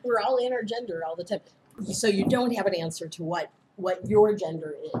 we're all in our gender all the time. So you don't have an answer to what your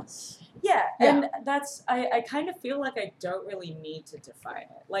gender is. Yeah, and that's, I kind of feel like I don't really need to define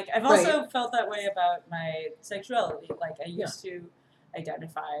it. Like, I've also felt that way about my sexuality. Like, I used to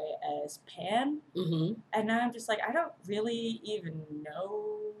identify as pan, and now I'm just like, I don't really even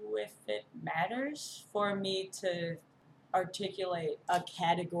know if it matters for me to articulate a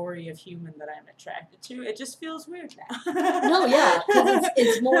category of human that I'm attracted to. It just feels weird now. No, yeah, 'cause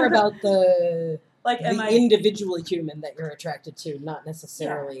it's more about the Like, am the I individually human that you're attracted to, not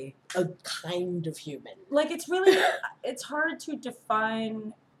necessarily a kind of human. like it's hard to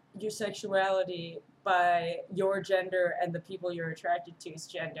define your sexuality by your gender and the people you're attracted to's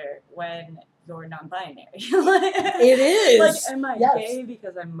gender when you're non-binary. It is. Like, am I Yes. gay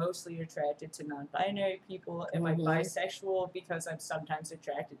because I'm mostly attracted to non-binary people? Am I bisexual because I'm sometimes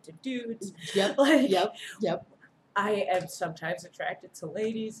attracted to dudes? Yep. Like, Yep. I am sometimes attracted to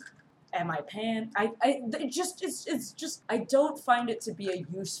ladies. Am I pan? It's just I don't find it to be a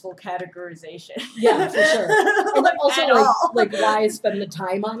useful categorization. Yeah, for sure. And also, at all. like, why spend the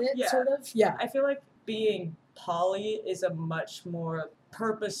time on it, Yeah. sort of? Yeah. I feel like being poly is a much more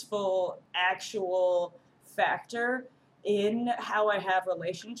purposeful, actual factor in how I have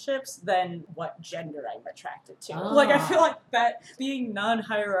relationships than what gender I'm attracted to. Like, I feel like that being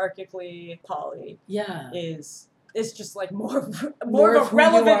non-hierarchically poly is just like more of a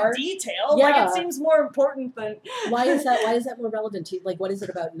relevant detail. Yeah. Like, it seems more important than Why is that more relevant to you? Like, what is it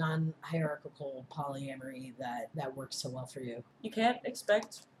about non-hierarchical polyamory that works so well for you? You can't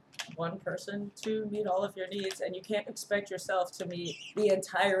expect one person to meet all of your needs, and you can't expect yourself to meet the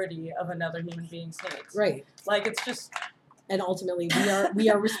entirety of another human being's needs. Right. Like, it's just... And ultimately, we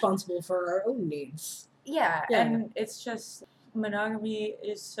are responsible for our own needs. Yeah, and it's just... Monogamy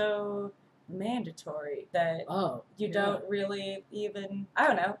is so mandatory that you don't really even... I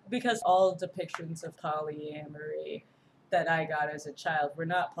don't know, because all depictions of polyamory that I got as a child were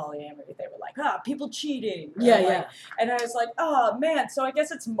not polyamory. They were like, people cheating. And I was like, oh, man, so I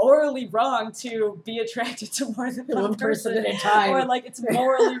guess it's morally wrong to be attracted to more than one person at a time. Or, like, it's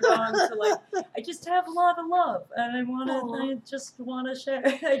morally wrong to, like, I just have a lot of love, and I just want to share.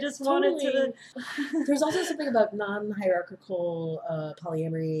 I just wanted to... There's also something about non-hierarchical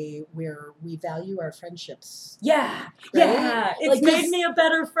polyamory where we value our friendships. Yeah. Right? Yeah. It's made me a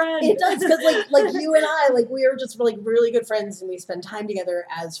better friend. It does, because, like you and I, like, we are just, like, really good friends, and we spend time together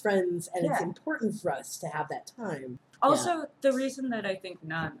as friends, and it's important for us to have that time. Also, the reason that I think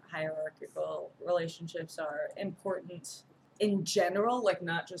non-hierarchical relationships are important in general, like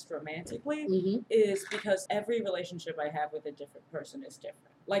not just romantically, is because every relationship I have with a different person is different.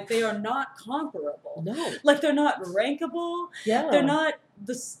 Like, they are not comparable. No. Like, they're not rankable. Yeah. They're not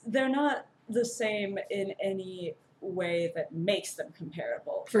the same in any way that makes them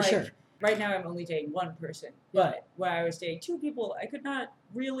comparable. For sure. Right now, I'm only dating one person, but when I was dating two people, I could not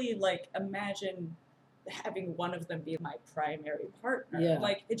really, like, imagine having one of them be my primary partner. Yeah.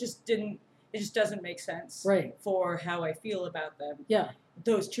 Like, it just doesn't make sense for how I feel about them. Yeah.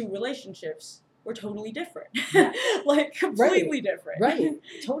 Those two relationships were totally different. Yeah. Like, completely different. Right.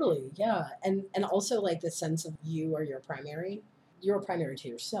 Totally. Yeah. And also, like, the sense of you are your primary. You're primary to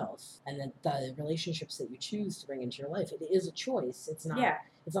yourself, and then the relationships that you choose to bring into your life, it is a choice. It's not.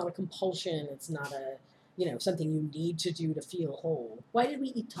 It's not a compulsion. It's not something you need to do to feel whole. Why did we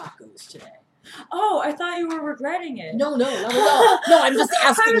eat tacos today? Oh, I thought you were regretting it. No, not at all. No, I'm just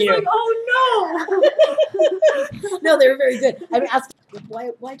asking you. I was like, oh no. No, they were very good. I'm asking,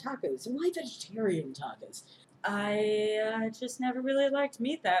 why tacos? And why vegetarian tacos? I just never really liked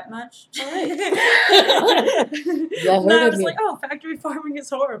meat that much. All right. I was like, oh, factory farming is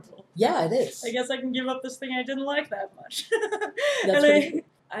horrible. Yeah, it is. I guess I can give up this thing I didn't like that much.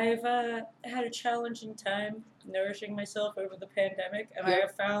 I've had a challenging time nourishing myself over the pandemic, and I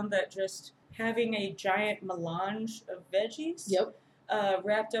have found that just having a giant melange of veggies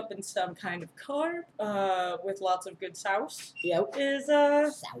wrapped up in some kind of carb with lots of good sauce is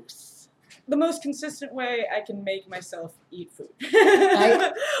sauce. The most consistent way I can make myself eat food.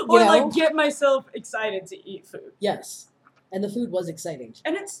 Like, get myself excited to eat food. Yes. And the food was exciting.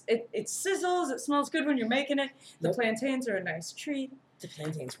 And it sizzles, it smells good when you're making it. The plantains are a nice treat. The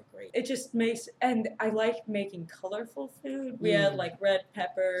plantains were great. It just makes, and I like making colorful food. We had like red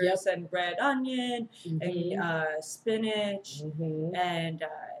peppers and red onion and spinach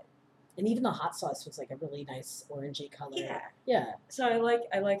and even the hot sauce was like a really nice orangey color. Yeah. So I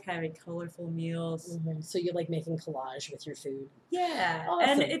like having colorful meals. So you like making collage with your food. Yeah.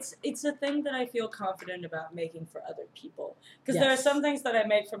 Awesome. And it's a thing that I feel confident about making for other people. Because there are some things that I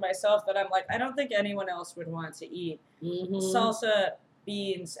make for myself that I'm like, I don't think anyone else would want to eat. Salsa,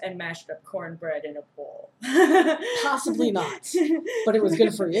 beans, and mashed up cornbread in a bowl. Possibly not. But it was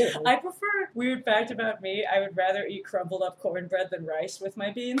good for you. I prefer, weird fact about me, I would rather eat crumbled up cornbread than rice with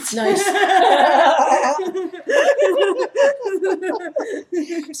my beans. Nice.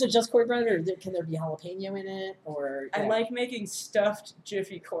 So just cornbread, or can there be jalapeno in it? Or I like making stuffed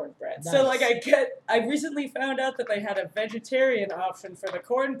Jiffy cornbread. Nice. So like I recently found out that they had a vegetarian option for the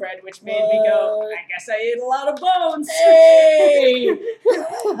cornbread, which made me go, I guess I ate a lot of bones. Hey!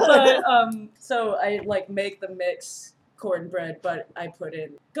 But so I like make the mix cornbread, but I put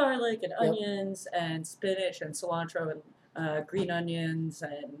in garlic and onions and spinach and cilantro and green onions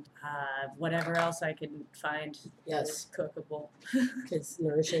and whatever else I can find Yes. cookable. Because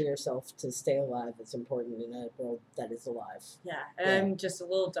nourishing yourself to stay alive is important in a world that is alive. Yeah, and I'm just a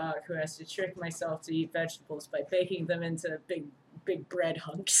little dog who has to trick myself to eat vegetables by baking them into big bread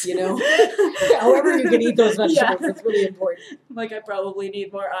hunks. You know? However you can eat those vegetables, it's really important. Like, I probably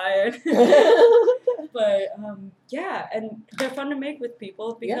need more iron. But, yeah, and they're fun to make with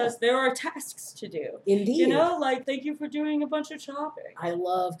people because there are tasks to do. Indeed. You know, like, thank you for doing a bunch of chopping. I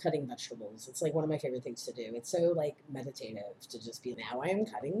love cutting vegetables. It's like one of my favorite things to do. It's so like meditative to just be, now I am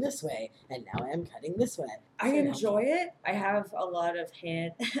cutting this way, and now I am cutting this way. I enjoy it. I have a lot of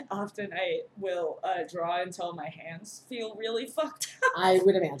often I will draw until my hands feel really fucked up. I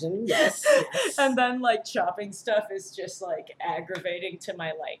would imagine, yes. And then, like, chopping stuff is just, like, aggravating to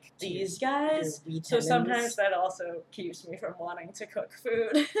my, like, these guys. So sometimes that also keeps me from wanting to cook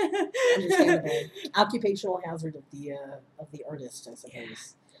food. Understandable. Occupational hazard of the artist, I suppose.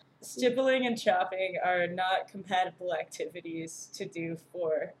 Yeah. Stippling and chopping are not compatible activities to do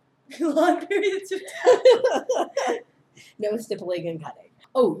for long periods of time. No stippling and cutting.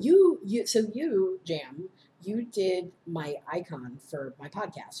 Oh, you, Jam, you did my icon for my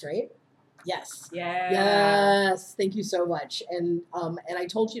podcast, right? Yes. Yeah. Yes. Thank you so much. And I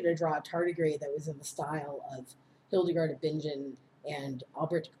told you to draw a tardigrade that was in the style of Hildegard of Bingen and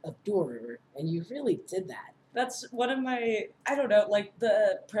Albert of Dürer, and you really did that. That's one of my, I don't know, like,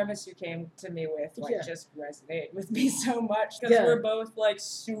 the premise you came to me with, like, just resonated with me so much, because we're both, like,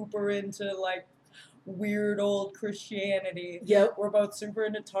 super into, like, weird old Christianity. Yep. We're both super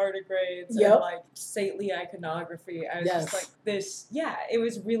into tardigrades and, like, saintly iconography. I was just like, it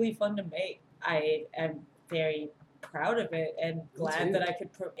was really fun to make. I am very proud of it and glad that I could,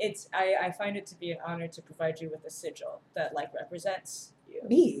 I find it to be an honor to provide you with a sigil that, like, represents you.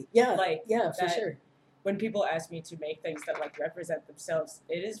 Me, yeah. Like, yeah, for sure. When people ask me to make things that, like, represent themselves,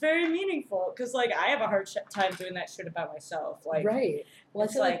 it is very meaningful, because, like, I have a hard time doing that shit about myself. Like, right. Well,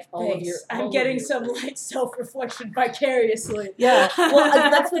 it's like, I'm getting some, like, self-reflection vicariously. Yeah. Well,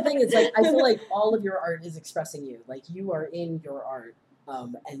 that's the thing. It's like, I feel like all of your art is expressing you. Like, you are in your art,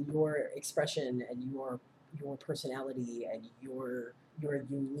 and your expression and your personality and your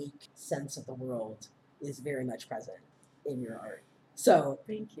unique sense of the world is very much present in your art. So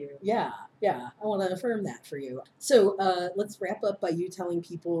thank you. Yeah. I want to affirm that for you. So let's wrap up by you telling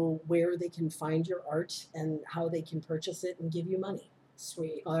people where they can find your art and how they can purchase it and give you money.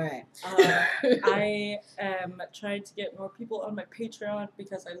 Sweet. All right. I am trying to get more people on my Patreon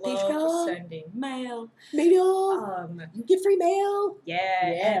because I love sending mail. Mail. You get free mail.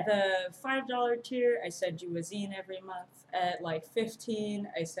 Yeah. At the $5 tier, I send you a zine every month. At like $15,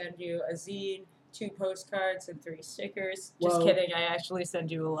 I send you a zine, 2 postcards, and 3 stickers. Just kidding. I actually send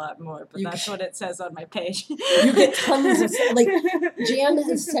you a lot more, but that's what it says on my page. You get tons of, like, Jan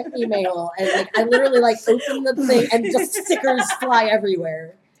has sent me mail, and, like, I literally, like, open the thing, and just stickers fly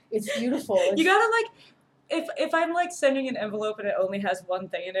everywhere. It's beautiful. You gotta, like, if I'm, like, sending an envelope and it only has one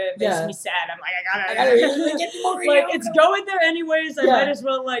thing in it, it makes me sad. I'm like, I gotta get more. Like, it's going there anyways. I might as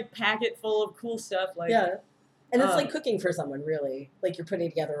well, like, pack it full of cool stuff. Like, and it's like cooking for someone, really. Like, you're putting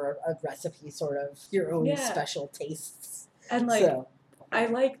together a recipe, sort of, your own special tastes. And, like, I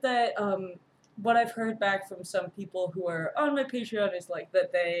like that, what I've heard back from some people who are on my Patreon is, like,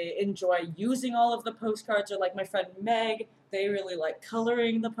 that they enjoy using all of the postcards, or, like, my friend Meg, they really like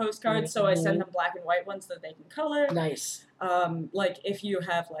coloring the postcards, so I send them black and white ones that they can color. Nice. Like, if you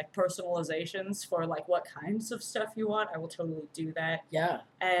have, like, personalizations for, like, what kinds of stuff you want, I will totally do that. Yeah.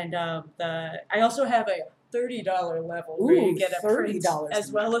 And I also have a $30 level where you get a print as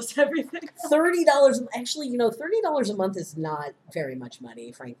well as everything. $30. Actually, you know, $30 a month is not very much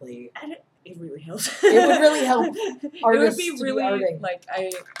money, frankly. And it really helps. It would really help artists it would be really, like,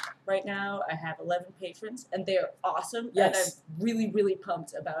 right now I have 11 patrons, and they're awesome, and I'm really, really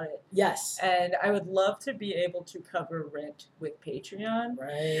pumped about it. Yes. And I would love to be able to cover rent with Patreon.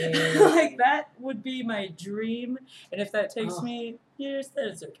 Right. Like, that would be my dream, and if that takes me years, then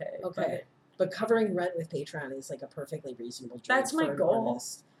it's okay. Okay. But covering rent with Patreon is, like, a perfectly reasonable dream. That's my goal.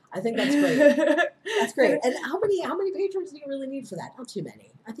 I think that's great. That's great. And how many patrons do you really need for that? Not too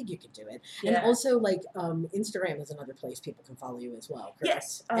many. I think you can do it. Yeah. And also, like, Instagram is another place people can follow you as well, correct?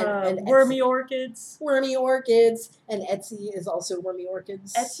 Yes. And Wormy Orchids. Wormy Orchids. And Etsy is also Wormy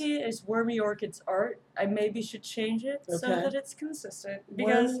Orchids. Etsy is Wormy Orchids Art. I maybe should change it so that it's consistent.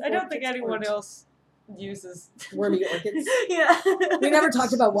 Because I don't think anyone else uses wormy orchids. Yeah. We never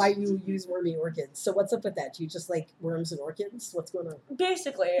talked about why you use wormy orchids. So what's up with that? Do you just like worms and orchids? What's going on?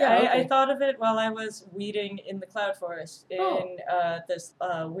 Basically, Yeah, okay. I thought of it while I was weeding in the cloud forest in this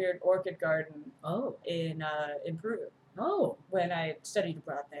weird orchid garden in Peru when I studied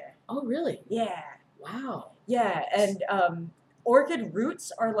abroad there. Oh, really? Yeah. Wow. Yeah, and orchid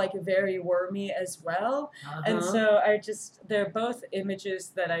roots are like very wormy as well. And so they're both images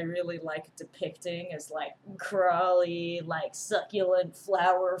that I really like depicting as like crawly, like succulent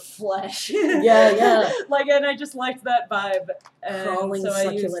flower flesh. Yeah. Like, and I just liked that vibe. And Crawling so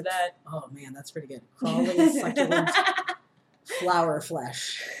succulent. I used that. Oh man, that's pretty good. Crawling succulent flower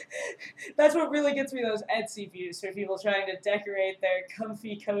flesh. That's what really gets me those Etsy views for people trying to decorate their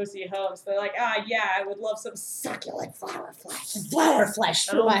comfy, cozy homes. They're like, yeah, I would love some succulent flower flesh. Flower flesh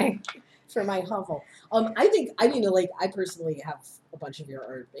for my hovel. I personally have a bunch of your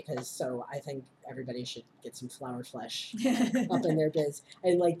art so I think everybody should get some flower flesh up in their biz.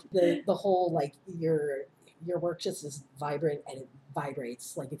 And like the whole like your work just is vibrant and it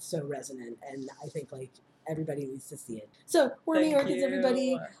vibrates, like it's so resonant, and I think like everybody needs to see it. So, wormy orchids,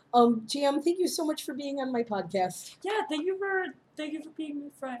 everybody. Jam, thank you so much for being on my podcast. Yeah, thank you for being my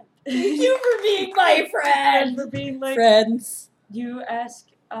friend. Thank you for being my friend. And for being like friends. You ask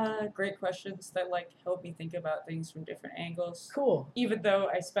great questions that like help me think about things from different angles. Cool. Even though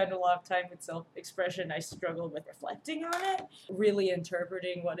I spend a lot of time with self-expression, I struggle with reflecting on it, really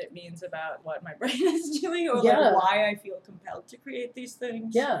interpreting what it means about what my brain is doing, or like why I feel compelled to create these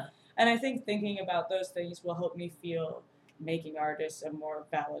things. Yeah. And I think thinking about those things will help me feel making artists a more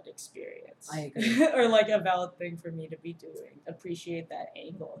valid experience. I agree. Or like a valid thing for me to be doing. Appreciate that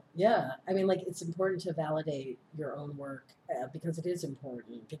angle. Yeah. I mean, like, it's important to validate your own work because it is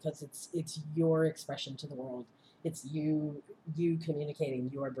important, because it's your expression to the world. It's you communicating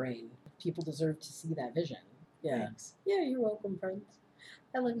your brain. People deserve to see that vision. Yeah. Thanks. Yeah, you're welcome, friends.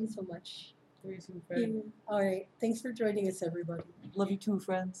 I love you so much. Yeah. All right. Thanks for joining us, everybody. Love you too,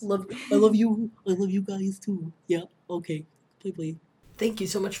 friends. I love you. I love you guys too. Yeah. Okay. Bye. Thank you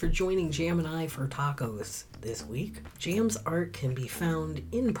so much for joining Jam and I for tacos this week. Jam's art can be found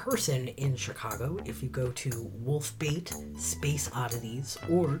in person in Chicago if you go to Wolfbait, Space Oddities,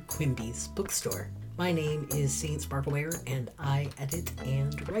 or Quimby's bookstore. My name is Saint Sparklebear, and I edit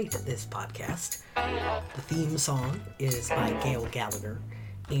and write this podcast. The theme song is by Gail Gallagher,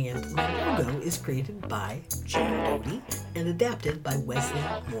 and my logo is created by Jam Doughty and adapted by Wesley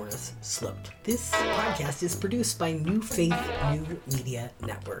Morris Sloat. This podcast is produced by New Faith New Media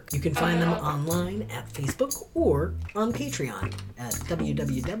Network. You can find them online at Facebook or on Patreon at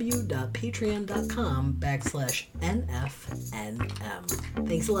www.patreon.com/NFNM.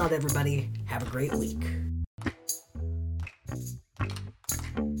 Thanks a lot, everybody. Have a great week.